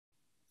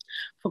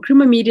For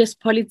Creamer Media's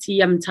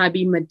Polity, I'm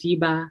Tabi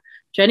Madiba.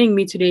 Joining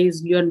me today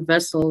is Leon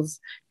Wessels.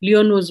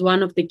 Leon was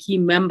one of the key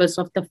members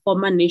of the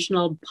former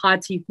National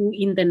Party who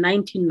in the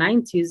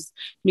 1990s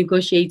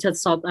negotiated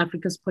South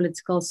Africa's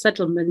political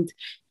settlement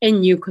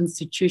and new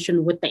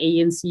constitution with the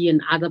ANC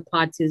and other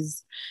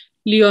parties.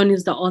 Leon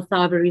is the author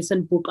of a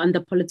recent book on the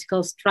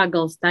political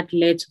struggles that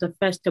led to the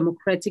first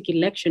democratic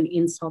election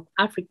in South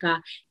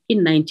Africa in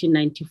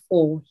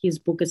 1994. His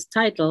book is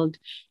titled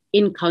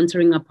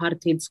Encountering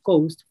Apartheid's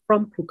Ghost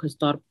from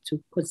Krugersdorp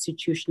to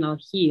Constitutional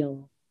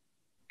Hill.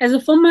 As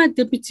a former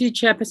deputy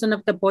chairperson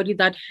of the body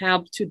that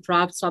helped to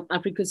draft South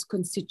Africa's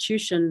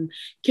constitution,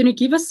 can you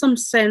give us some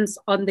sense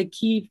on the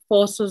key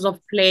forces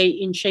of play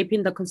in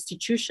shaping the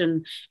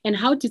constitution, and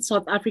how did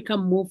South Africa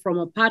move from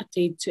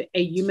apartheid to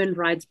a human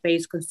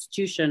rights-based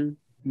constitution?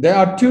 There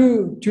are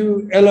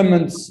two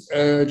elements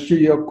to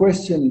your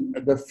question.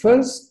 The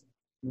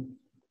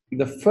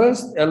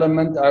first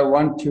element I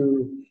want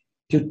to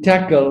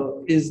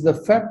tackle is the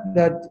fact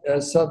that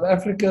South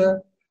Africa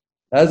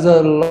has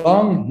a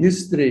long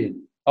history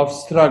of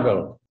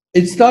struggle.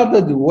 It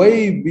started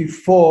way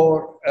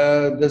before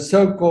the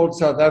so-called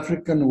South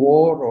African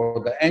War or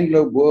the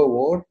Anglo-Boer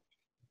War.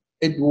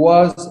 It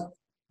was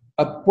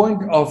a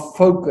point of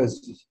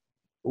focus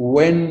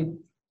when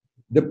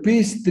the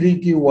peace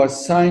treaty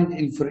was signed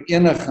in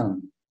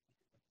Vereniging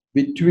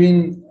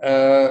between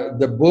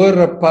the Boer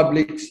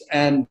republics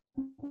and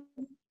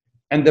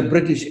the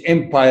British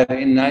Empire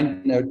in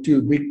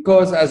 1902,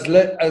 because as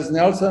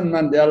Nelson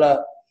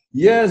Mandela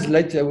years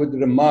later would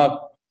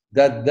remark,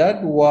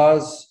 that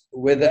was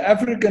where the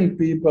African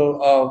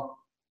people of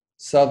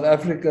South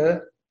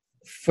Africa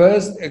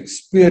first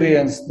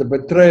experienced the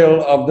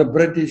betrayal of the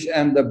British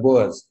and the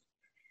Boers.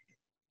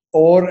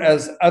 Or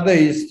as other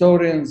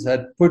historians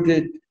had put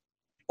it,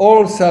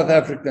 all South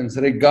Africans,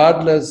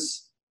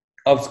 regardless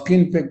of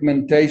skin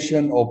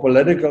pigmentation or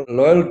political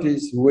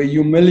loyalties, were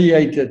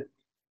humiliated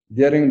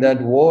during that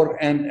war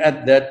and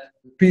at that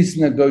peace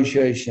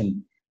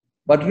negotiation.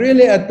 But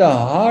really at the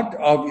heart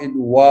of it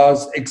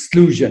was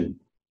exclusion.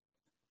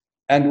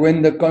 And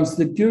when the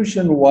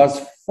Constitution was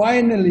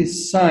finally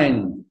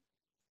signed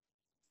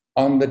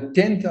on the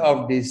 10th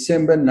of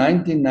December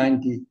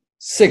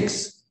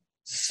 1996,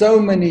 so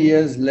many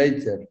years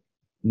later,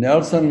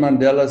 Nelson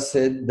Mandela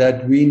said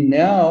that we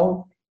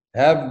now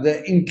have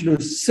the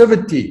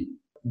inclusivity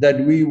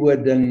that we were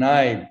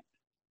denied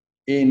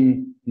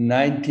in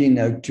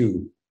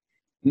 1902.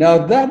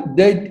 Now that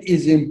date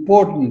is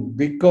important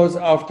because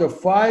after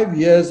 5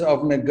 years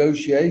of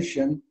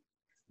negotiation,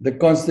 the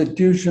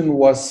Constitution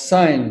was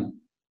signed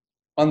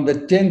on the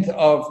 10th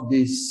of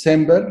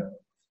December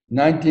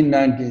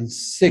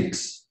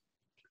 1996,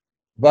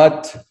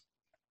 but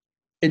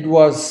it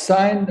was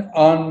signed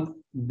on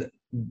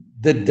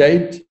the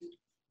date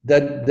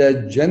that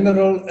the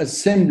General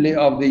Assembly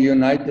of the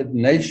United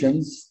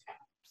Nations,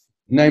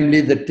 namely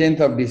the 10th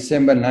of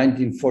December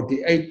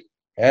 1948,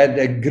 had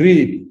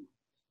agreed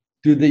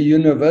to the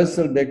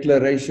Universal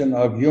Declaration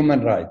of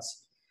Human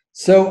Rights.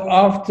 So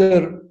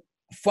after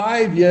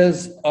 5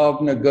 years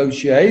of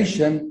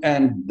negotiation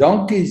and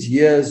donkey's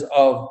years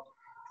of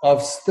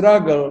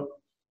struggle,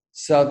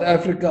 South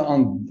Africa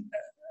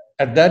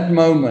at that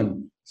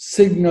moment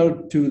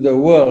signaled to the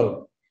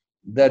world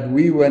that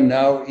we were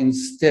now in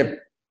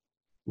step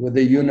with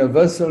the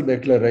Universal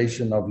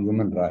Declaration of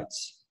Human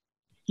Rights.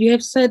 You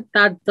have said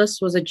that this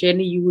was a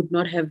journey you would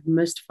not have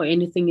missed for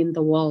anything in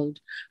the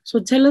world. So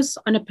tell us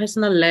on a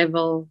personal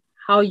level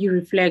how you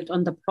reflect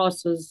on the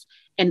process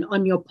and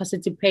on your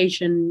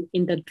participation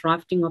in the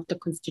drafting of the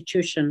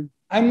Constitution.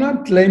 I'm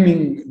not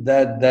claiming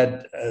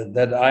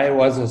that I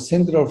was a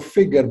central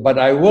figure, but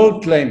I will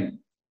claim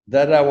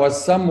that I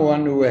was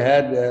someone who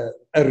had a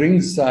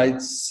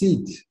ringside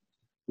seat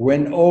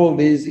when all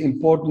these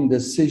important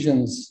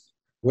decisions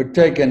were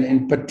taken,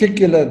 in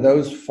particular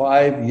those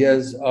 5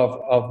 years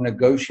of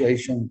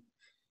negotiation,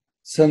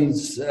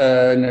 since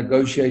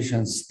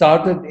negotiations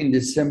started in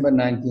December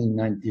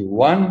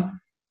 1991,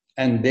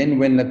 and then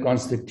when the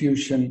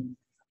Constitution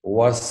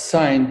was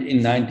signed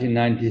in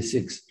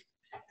 1996.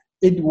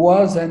 It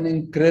was an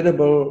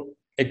incredible,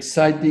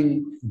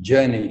 exciting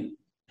journey.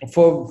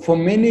 For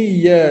many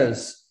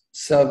years,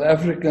 South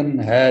African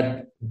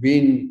had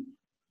been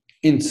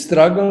in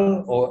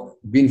struggle or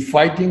been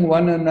fighting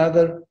one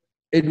another.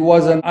 It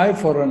was an eye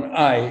for an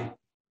eye,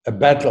 a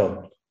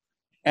battle.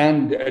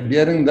 And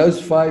during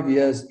those 5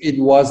 years, it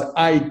was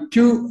eye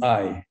to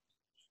eye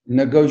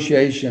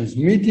negotiations,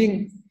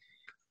 meeting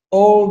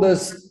all the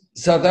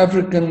South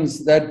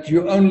Africans that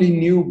you only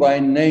knew by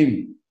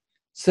name,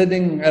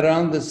 sitting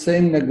around the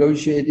same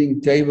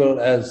negotiating table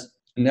as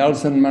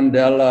Nelson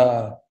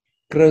Mandela,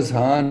 Chris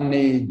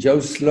Hani, Joe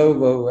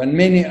Slovo, and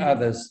many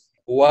others,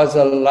 was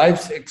a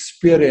life's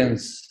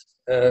experience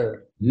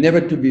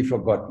never to be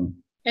forgotten.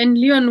 And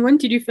Leon, when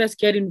did you first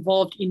get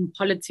involved in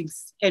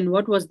politics, and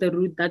what was the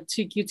route that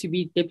took you to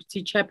be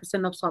deputy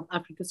chairperson of South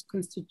Africa's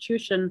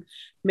constitution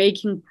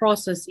making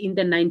process in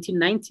the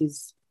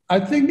 1990s? I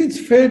think it's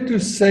fair to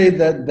say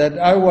that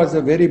I was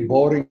a very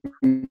boring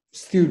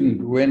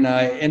student when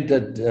I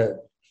entered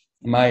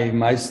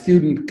my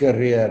student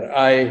career,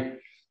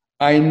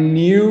 I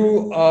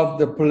knew of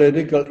the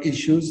political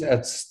issues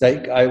at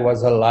stake. I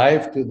was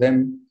alive to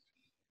them,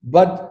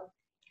 but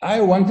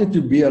I wanted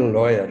to be a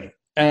lawyer,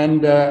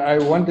 and I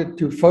wanted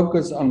to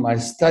focus on my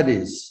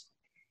studies.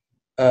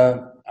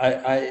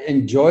 I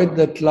enjoyed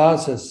the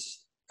classes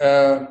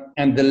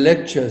and the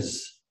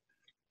lectures.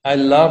 I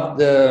loved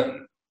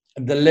the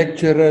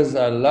lecturers.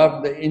 I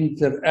loved the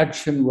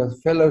interaction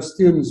with fellow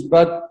students.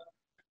 But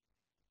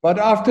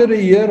after a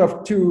year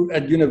or two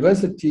at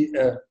university,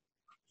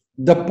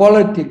 the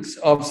politics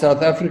of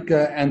South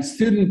Africa and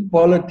student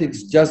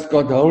politics just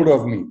got hold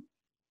of me,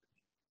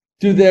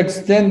 to the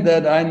extent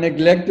that I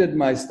neglected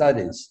my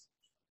studies.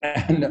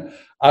 And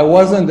I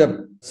wasn't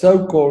a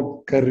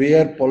so-called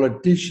career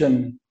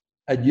politician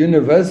at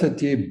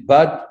university,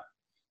 but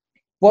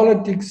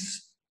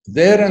politics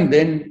there and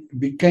then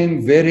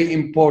became very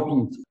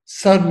important.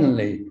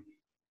 Suddenly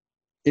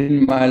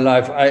in my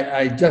life,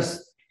 I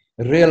just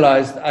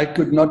realized I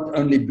could not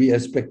only be a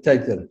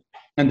spectator,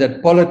 and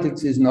that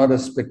politics is not a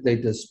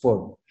spectator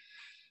sport.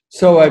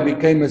 So I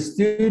became a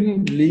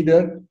student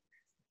leader,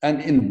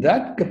 and in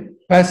that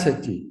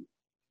capacity,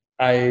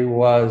 I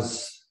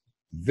was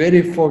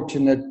very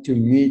fortunate to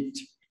meet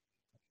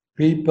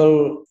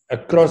people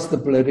across the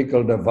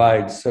political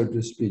divide, so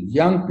to speak.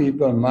 Young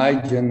people, my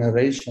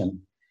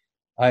generation.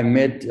 I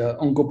met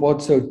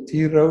Onkopotso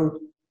Tiro,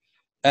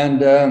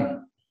 and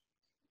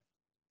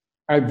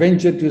I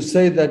venture to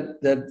say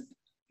that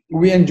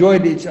we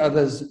enjoyed each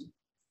other's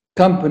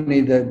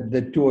company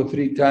the 2 or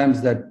 3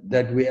 times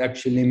that we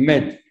actually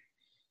met.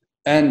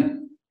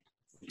 And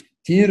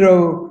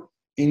Tiro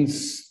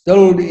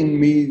instilled in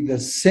me the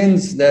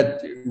sense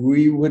that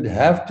we would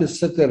have to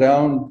sit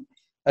around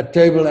a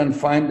table and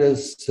find a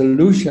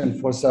solution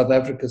for South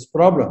Africa's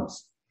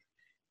problems.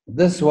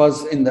 This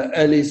was in the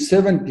early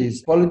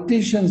 70s.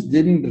 Politicians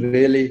didn't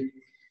really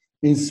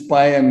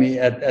inspire me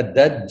at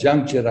that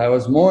juncture. I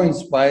was more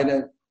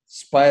inspired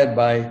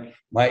by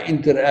my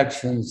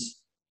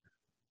interactions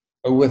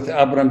with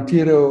Abraham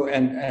Tiro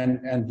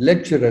and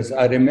lecturers.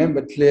 I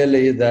remember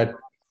clearly that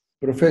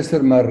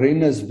Professor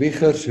Marinus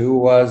Wiegers, who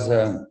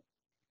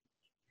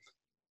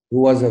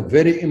was a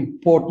very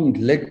important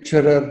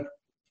lecturer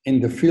in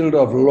the field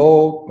of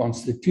law,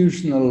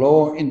 constitutional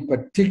law in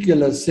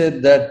particular,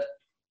 said that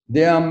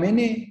there are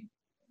many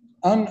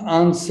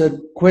unanswered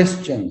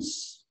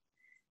questions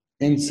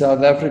in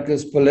South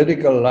Africa's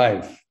political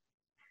life,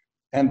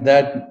 and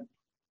that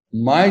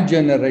my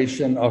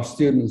generation of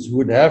students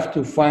would have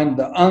to find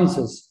the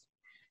answers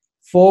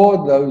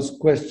for those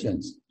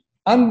questions.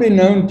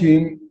 Unbeknown to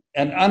him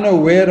and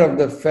unaware of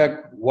the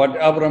fact what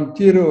Abraham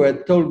Tiro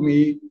had told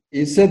me,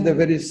 he said the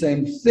very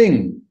same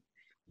thing,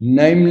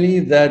 namely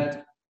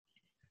that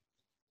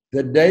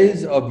the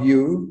days of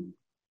you,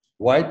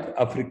 white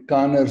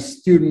Afrikaner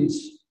students,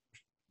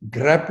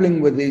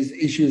 grappling with these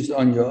issues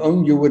on your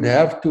own, you would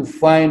have to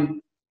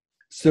find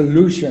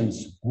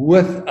solutions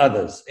with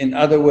others. In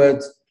other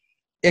words,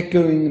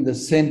 echoing the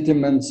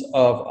sentiments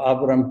of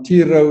Abraham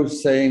Tiro,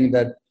 saying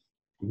that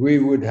we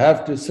would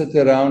have to sit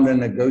around a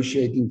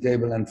negotiating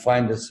table and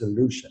find a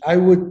solution. I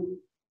would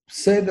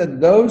say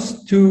that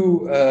those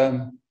two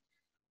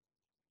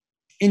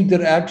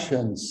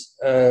interactions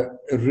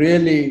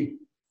really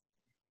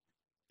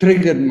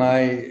triggered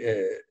my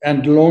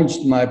and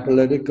launched my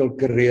political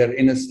career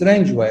in a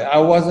strange way. I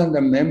wasn't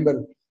a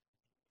member,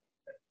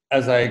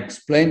 as I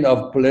explained,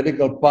 of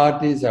political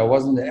parties. I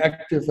wasn't an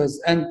activist.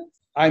 And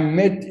I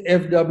met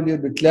F.W.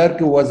 de Klerk,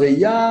 who was a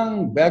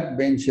young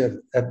backbencher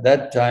at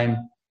that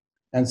time,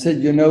 and said,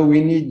 you know,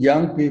 we need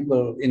young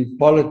people in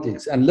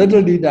politics. And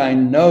little did I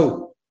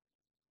know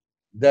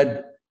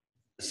that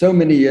so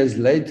many years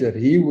later,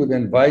 he would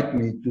invite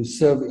me to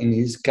serve in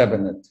his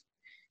cabinet.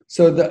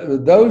 So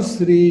those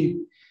 3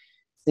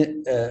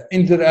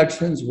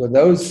 interactions with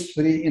those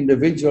 3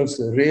 individuals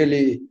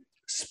really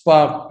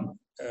sparked,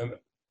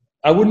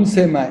 I wouldn't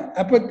say my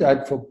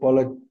appetite for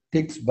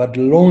politics, but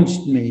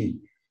launched me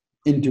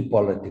into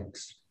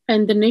politics.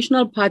 And the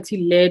National Party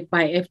led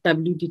by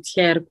F.W. de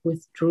Klerk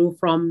withdrew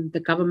from the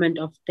government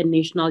of the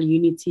National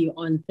Unity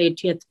on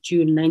 30th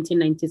June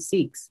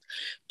 1996.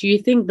 Do you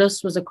think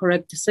this was a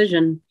correct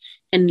decision?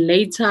 And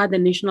later, the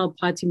National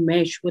Party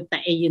merged with the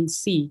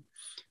ANC.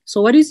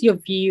 So what is your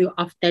view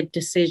of that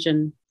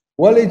decision?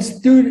 Well,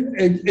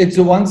 it's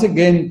once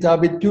again,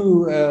 Tabi,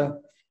 2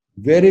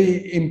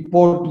 very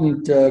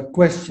important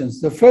questions.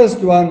 The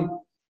first one,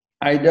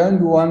 I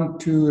don't want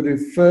to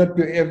refer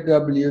to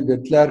F.W. de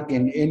Klerk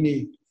in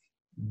any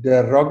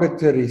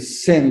derogatory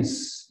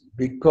sense,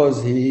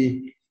 because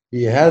he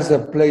has a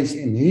place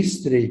in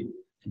history,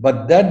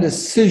 but that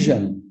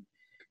decision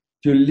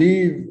to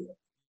leave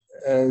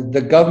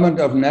the government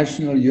of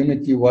national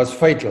unity was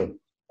fatal.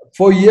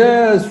 For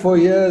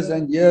years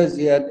and years,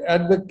 he had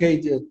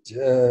advocated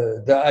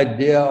the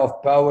idea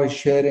of power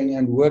sharing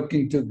and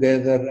working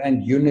together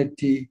and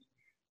unity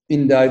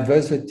in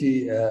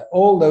diversity.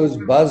 All those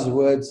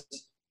buzzwords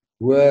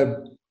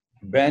were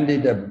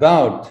bandied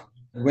about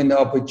when the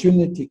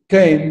opportunity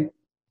came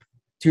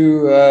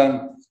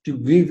to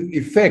give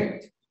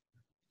effect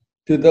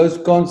to those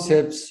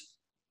concepts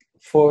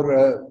for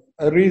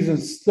a reason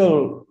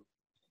still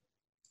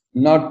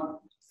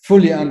not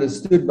fully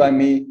understood by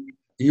me.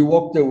 He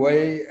walked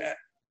away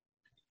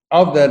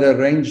of that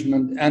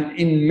arrangement and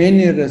in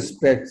many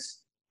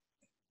respects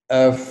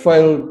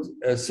failed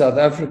South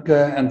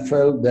Africa and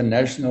failed the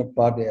National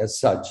Party as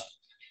such.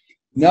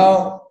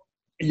 Now,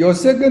 your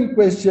second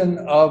question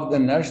of the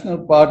National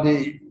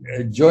Party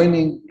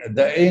joining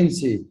the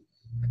ANC,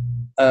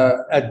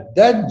 at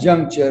that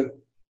juncture,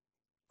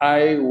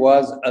 I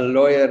was a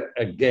lawyer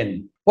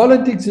again.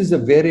 Politics is a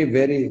very,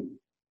 very,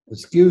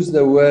 excuse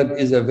the word,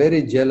 is a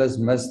very jealous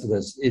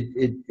mistress.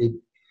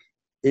 It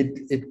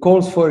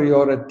calls for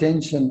your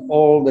attention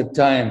all the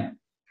time.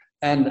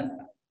 And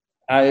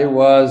I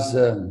was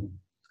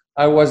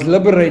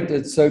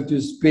liberated, so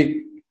to speak,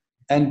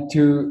 and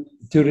to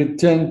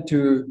return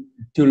to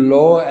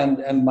law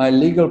and my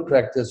legal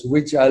practice,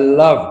 which I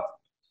loved.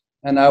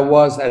 And I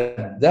was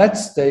at that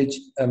stage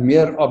a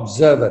mere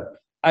observer.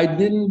 I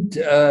didn't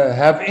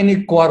have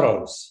any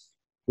quarrels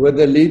with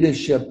the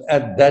leadership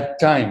at that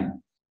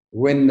time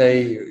when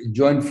they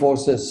joined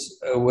forces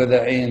with the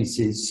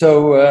ANC.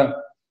 So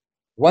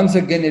once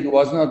again, it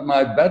was not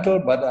my battle,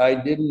 but I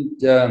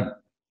didn't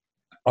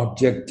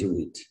object to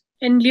it.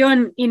 And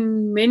Leon,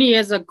 in many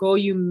years ago,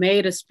 you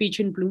made a speech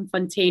in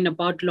Bloemfontein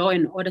about law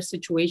and order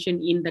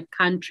situation in the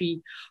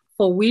country,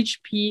 for which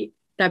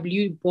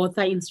PW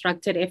Botha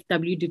instructed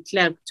FW de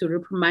Klerk to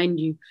reprimand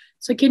you.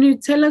 So can you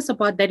tell us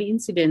about that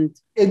incident?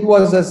 It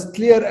was as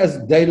clear as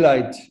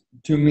daylight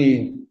to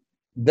me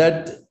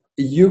that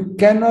you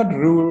cannot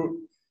rule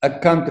a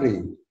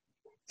country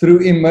through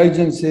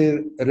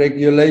emergency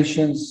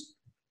regulations,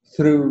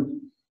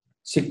 through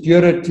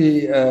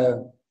security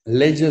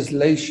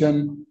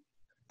legislation,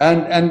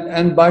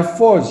 and by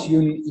force.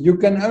 You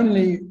can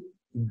only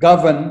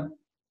govern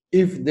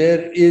if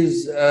there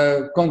is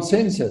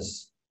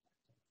consensus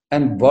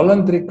and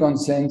voluntary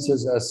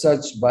consensus as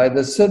such by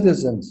the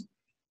citizens.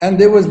 And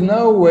there was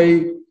no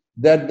way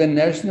that the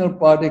National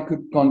Party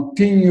could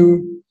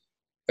continue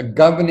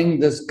governing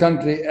this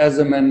country as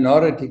a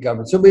minority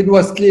government. So it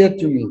was clear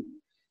to me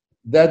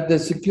that the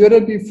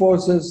security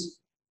forces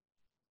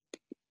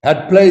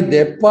had played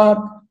their part,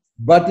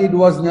 but it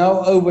was now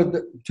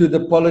over to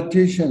the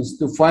politicians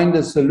to find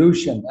a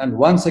solution. And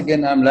once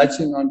again, I'm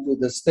latching onto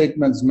the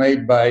statements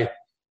made by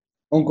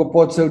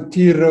Onkopotso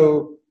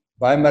Tiro,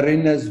 by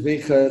Marinus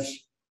Wiegers,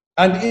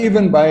 and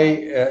even by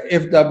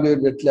F.W.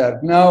 de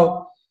Klerk.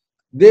 Now,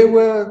 there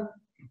were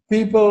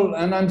people,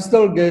 and I'm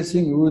still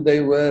guessing who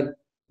they were,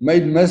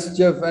 made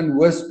mischief and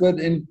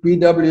whispered in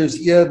PW's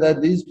ear that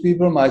these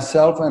people,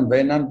 myself and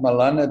Wynand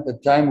Malan at the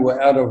time,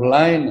 were out of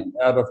line,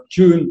 out of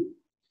tune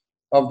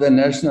of the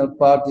National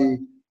Party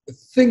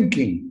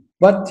thinking.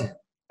 But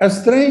as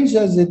strange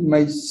as it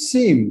may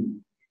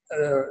seem,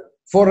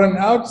 for an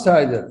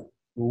outsider,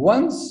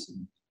 once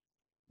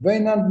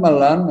Wynand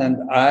Malan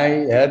and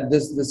I had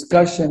this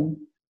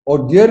discussion,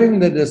 or during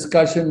the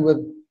discussion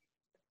with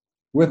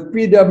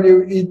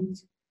PW,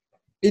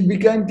 it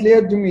became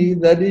clear to me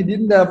that he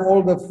didn't have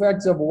all the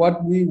facts of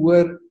what we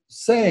were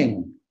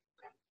saying.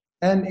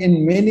 And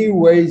in many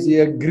ways, he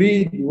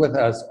agreed with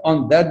us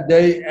on that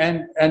day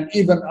and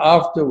even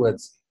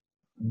afterwards,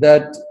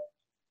 that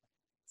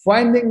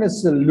finding a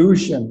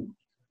solution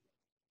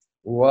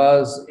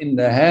was in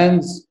the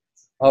hands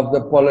of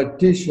the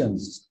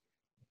politicians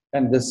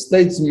and the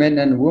statesmen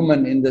and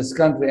women in this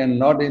country and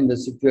not in the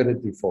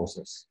security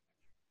forces.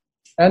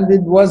 And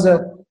it was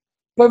a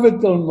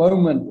pivotal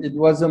moment. It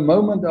was a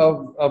moment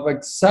of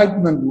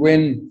excitement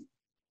when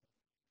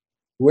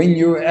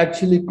you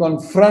actually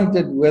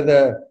confronted with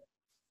a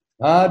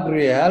hard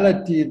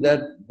reality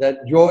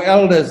that your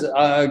elders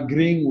are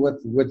agreeing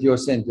with your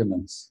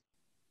sentiments.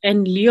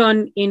 And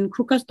Leon, in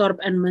Krugersdorp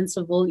and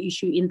Munsterville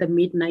issue in the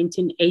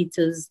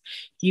mid-1980s,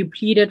 you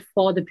pleaded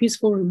for the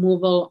peaceful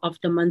removal of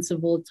the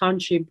Munsterville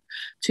township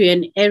to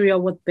an area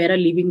with better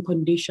living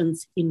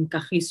conditions in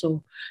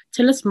Kagiso.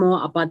 Tell us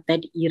more about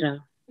that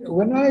era.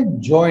 When I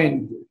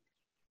joined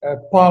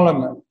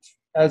Parliament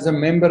as a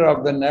member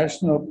of the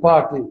National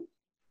Party,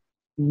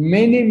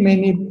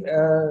 many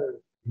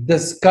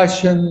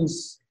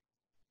discussions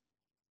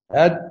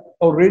had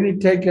already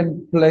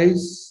taken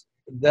place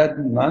that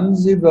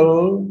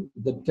Munsterville,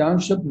 the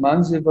township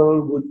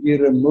Munsterville, would be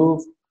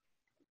removed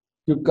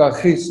to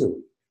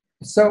Kagiso.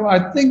 So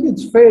I think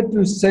it's fair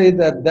to say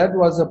that that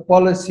was a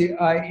policy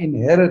I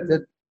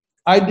inherited.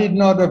 I did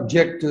not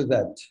object to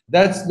that.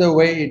 That's the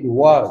way it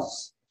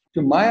was.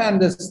 To my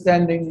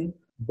understanding,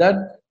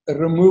 that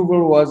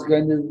removal was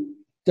going to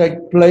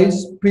take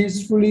place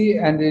peacefully,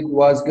 and it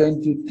was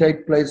going to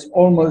take place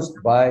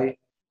almost by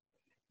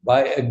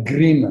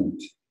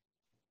agreement.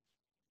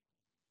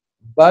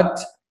 But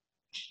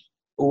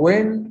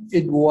when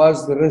it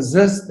was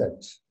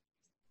resisted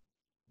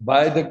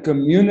by the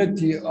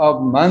community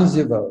of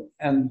Munsterville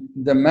and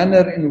the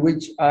manner in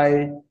which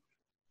I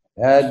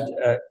had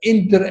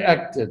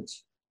interacted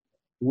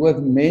with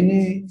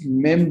many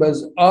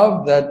members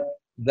of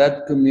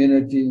that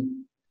community,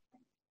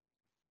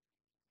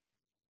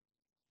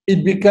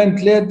 it became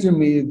clear to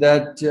me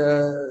that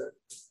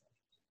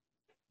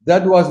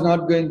that was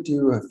not going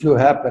to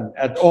happen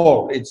at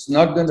all. It's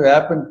not going to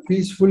happen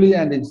peacefully,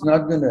 and it's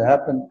not going to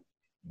happen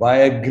by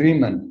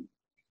agreement.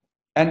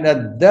 And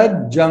at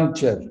that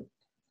juncture,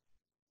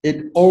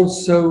 it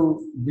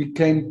also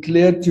became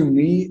clear to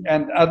me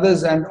and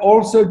others, and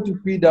also to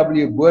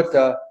P.W.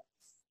 Botha,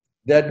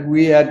 that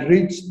we had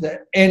reached the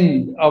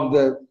end of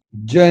the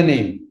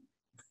journey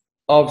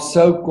of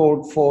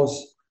so-called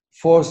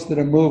forced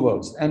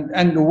removals.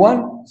 And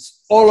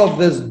once all of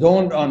this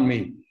dawned on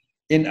me,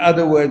 in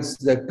other words,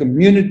 the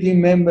community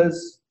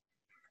members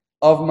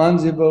of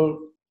Manzibul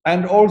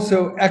and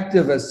also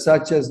activists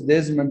such as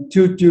Desmond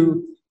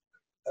Tutu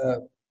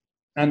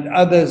and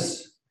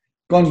others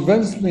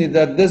convinced me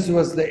that this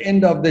was the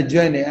end of the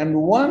journey. And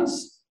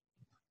once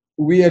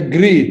we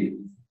agreed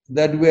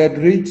that we had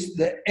reached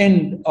the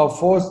end of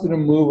forced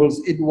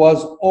removals, it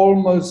was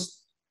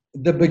almost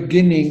the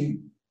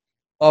beginning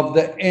of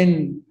the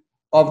end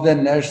of the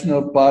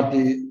National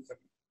Party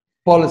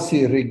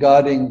policy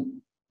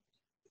regarding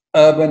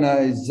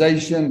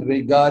urbanization,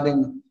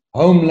 regarding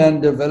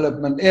homeland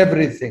development,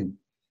 everything.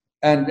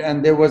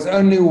 And there was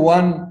only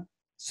one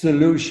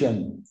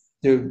solution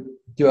to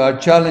our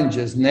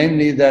challenges,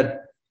 namely that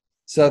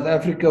South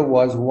Africa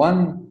was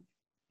one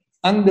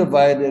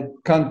undivided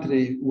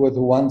country with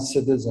one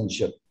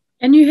citizenship.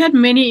 And you had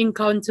many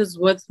encounters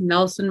with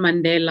Nelson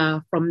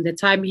Mandela from the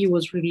time he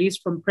was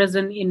released from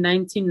prison in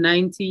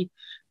 1990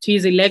 to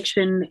his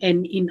election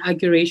and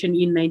inauguration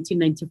in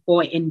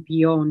 1994 and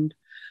beyond.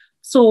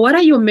 So what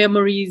are your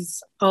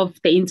memories of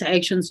the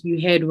interactions you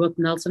had with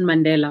Nelson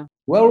Mandela?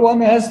 Well,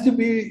 one has to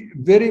be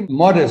very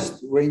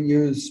modest when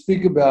you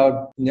speak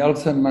about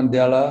Nelson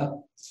Mandela,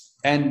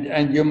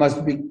 and you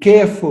must be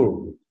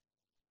careful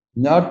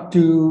not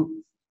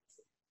to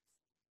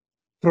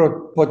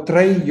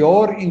portray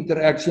your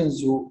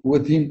interactions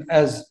with him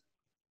as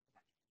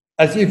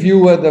if you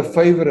were the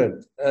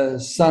favorite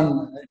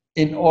son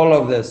in all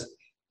of this.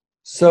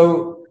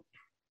 So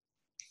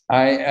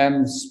I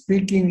am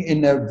speaking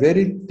in a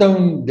very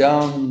toned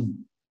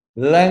down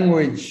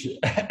language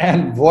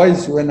and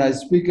voice when I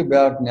speak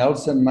about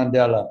Nelson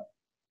Mandela.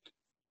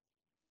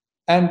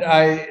 And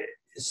I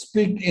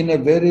speak in a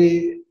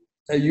very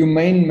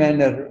humane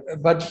manner,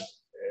 but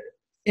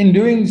in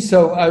doing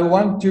so, I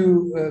want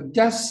to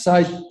just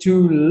cite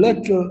two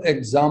little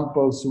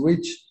examples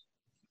which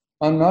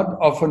are not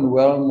often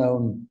well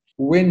known.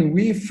 When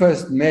we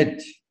first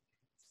met,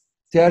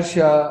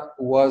 Tertia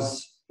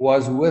was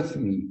with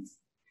me,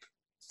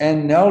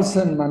 and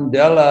Nelson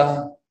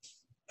Mandela,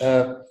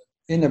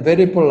 in a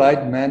very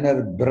polite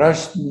manner,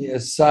 brushed me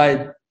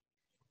aside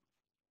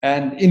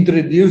and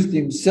introduced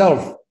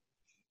himself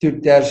to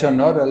Tertia,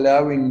 not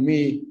allowing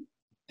me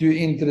to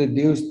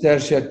introduce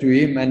Tertia to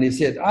him. And he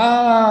said,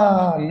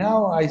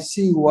 now I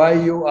see why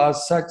you are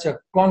such a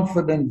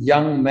confident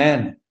young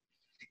man.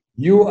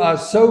 You are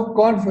so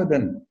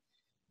confident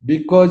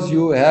because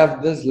you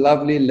have this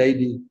lovely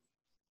lady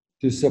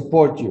to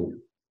support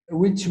you,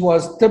 which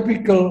was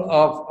typical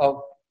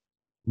of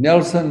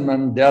Nelson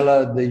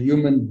Mandela, the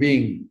human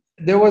being.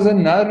 There was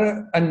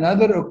another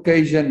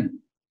occasion.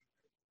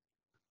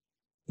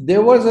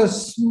 There was a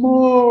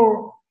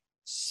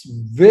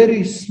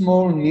very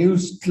small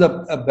news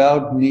clip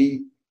about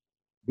me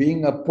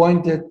being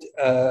appointed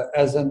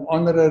as an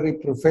honorary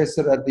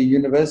professor at the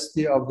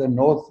University of the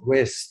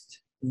Northwest,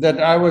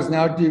 that I was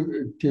now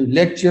to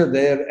lecture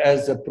there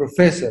as a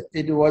professor.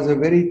 It was a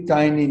very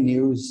tiny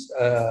news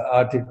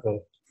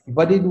article,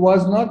 but it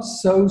was not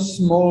so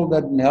small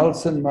that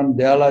Nelson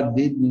Mandela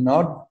did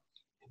not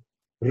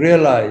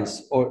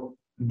realize or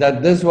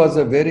that this was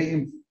a very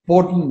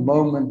important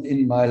moment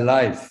in my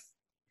life.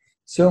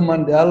 So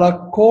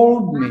Mandela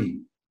called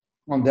me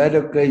on that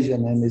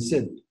occasion and he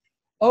said,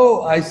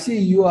 "Oh, I see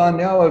you are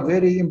now a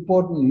very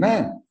important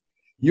man.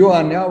 You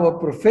are now a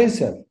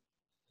professor.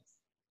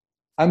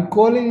 I'm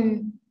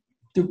calling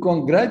to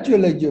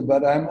congratulate you,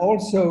 but I'm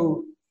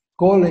also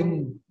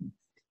calling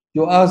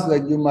to ask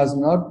that you must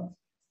not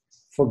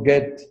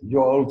forget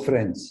your old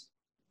friends."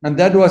 And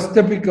that was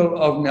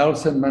typical of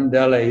Nelson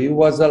Mandela. He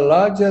was a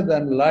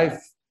larger-than-life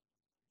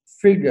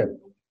figure,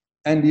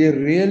 and he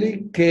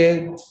really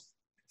cared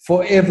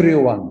for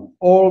everyone,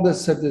 all the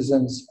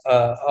citizens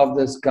of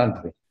this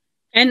country.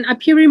 And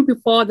appearing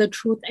before the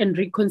Truth and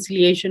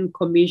Reconciliation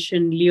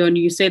Commission, Leon,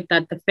 you said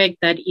that the fact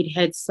that it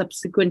had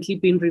subsequently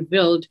been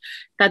revealed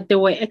that there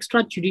were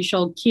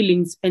extrajudicial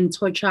killings and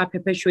torture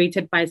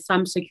perpetuated by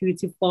some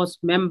security force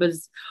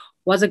members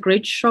was a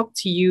great shock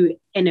to you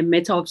and a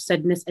matter of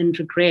sadness and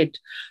regret.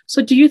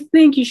 So do you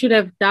think you should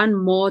have done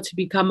more to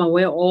become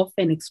aware of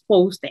and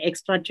expose the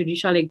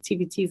extrajudicial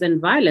activities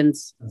and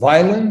violence?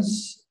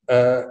 Violence,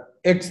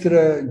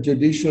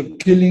 extrajudicial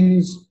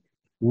killings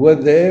were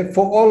there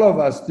for all of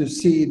us to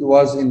see. It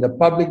was in the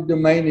public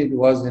domain, it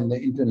was in the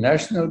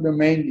international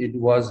domain, it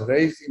was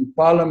raised in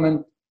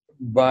parliament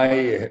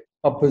by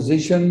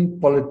opposition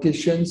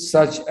politicians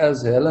such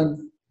as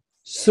Helen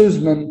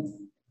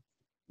Suzman.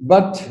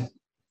 But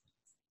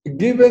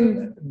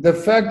given the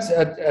facts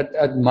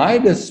at my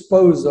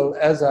disposal,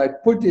 as I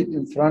put it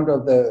in front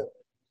of the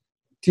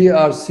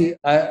TRC,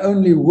 I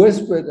only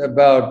whispered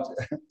about,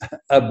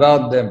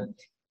 about them.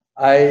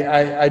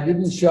 I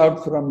didn't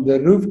shout from the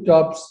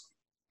rooftops,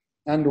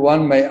 and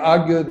one may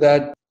argue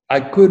that I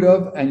could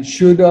have and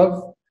should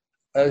have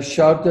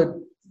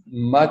shouted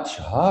much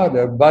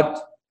harder,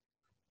 but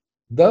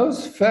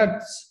those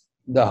facts,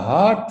 the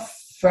hard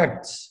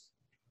facts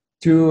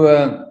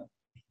to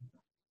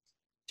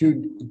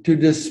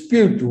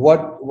dispute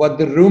what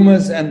the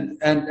rumors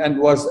and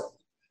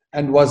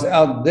was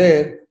out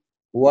there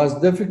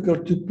was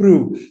difficult to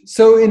prove.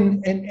 So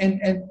in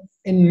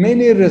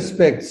many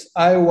respects,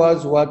 I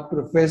was what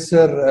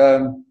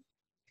Professor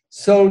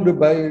Sol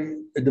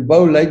de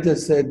Beau later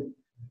said,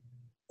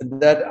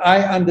 that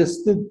I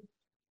understood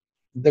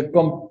the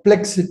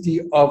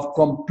complexity of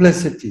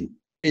complicity.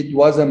 It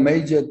was a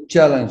major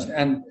challenge.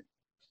 And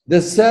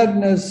the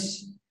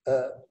sadness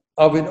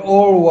of it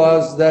all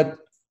was that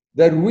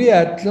we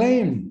had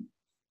claimed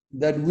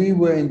that we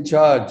were in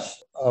charge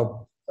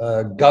of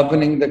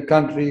governing the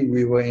country,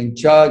 we were in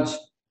charge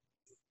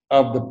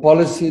of the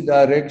policy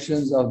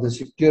directions of the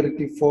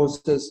security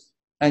forces,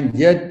 and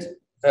yet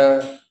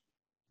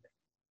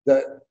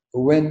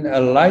when a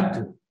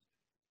light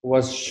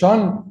was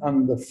shone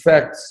on the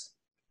facts,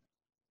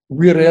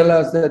 we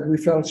realized that we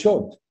fell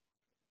short.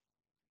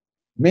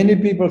 Many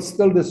people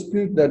still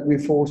dispute that we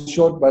fall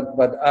short,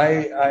 but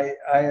I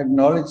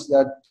acknowledge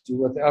that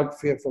without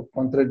fear for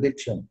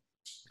contradiction.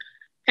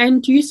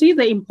 And do you see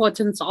the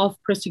importance of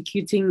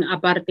prosecuting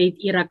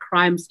apartheid-era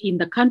crimes in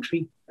the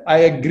country? I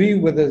agree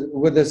with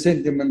the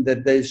sentiment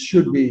that there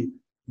should be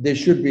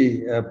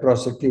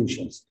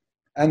prosecutions.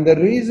 And the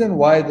reason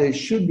why there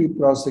should be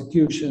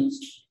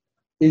prosecutions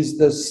is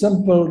the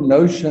simple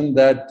notion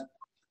that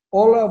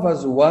all of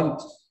us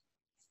want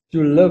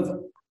to live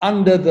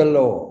under the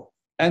law.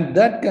 And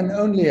that can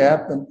only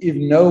happen if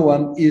no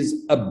one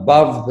is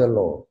above the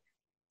law.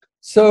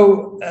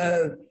 So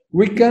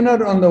we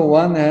cannot, on the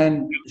one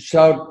hand,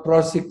 shout,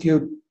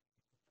 prosecute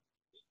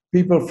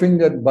people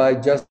fingered by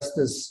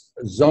Justice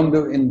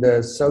Zondo in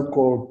the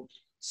so-called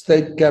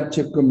State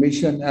Capture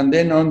Commission, and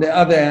then on the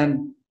other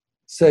hand,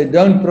 say,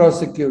 don't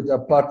prosecute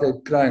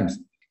apartheid crimes.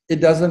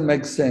 It doesn't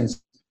make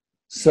sense.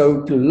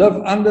 So to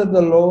live under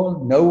the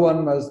law, no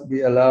one must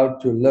be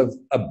allowed to live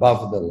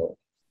above the law.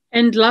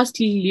 And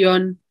lastly,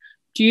 Leon,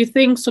 do you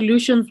think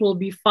solutions will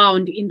be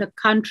found in the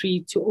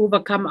country to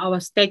overcome our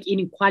stack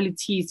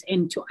inequalities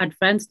and to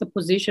advance the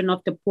position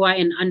of the poor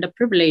and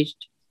underprivileged?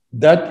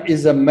 That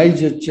is a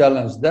major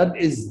challenge. That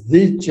is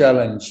the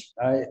challenge.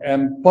 I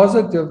am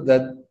positive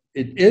that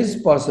it is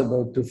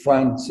possible to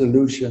find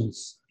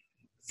solutions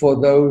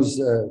for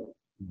those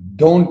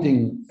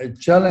daunting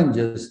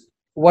challenges.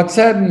 What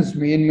saddens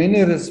me in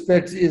many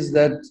respects is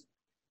that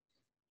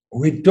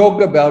we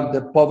talk about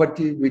the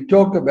poverty, we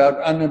talk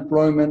about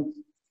unemployment,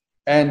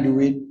 and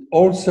we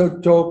also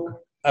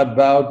talk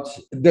about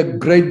the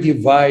great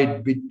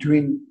divide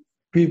between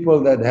people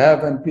that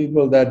have and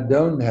people that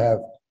don't have.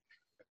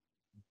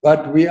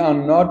 But we are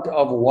not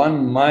of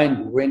one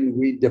mind when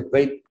we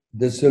debate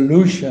the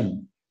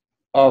solution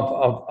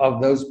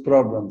of those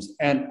problems.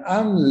 And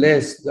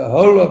unless the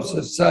whole of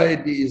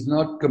society is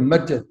not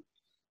committed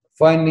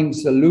finding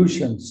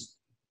solutions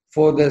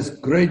for this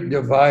great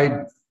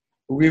divide,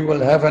 we will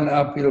have an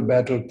uphill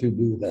battle to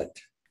do that.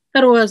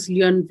 That was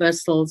Leon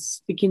Wessels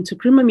speaking to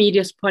Creamer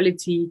Media's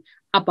Polity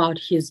about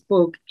his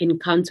book,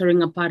 Encountering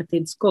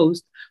Apartheid's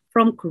Ghost,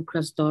 From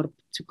Krugersdorp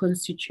to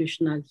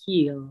Constitutional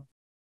Heel.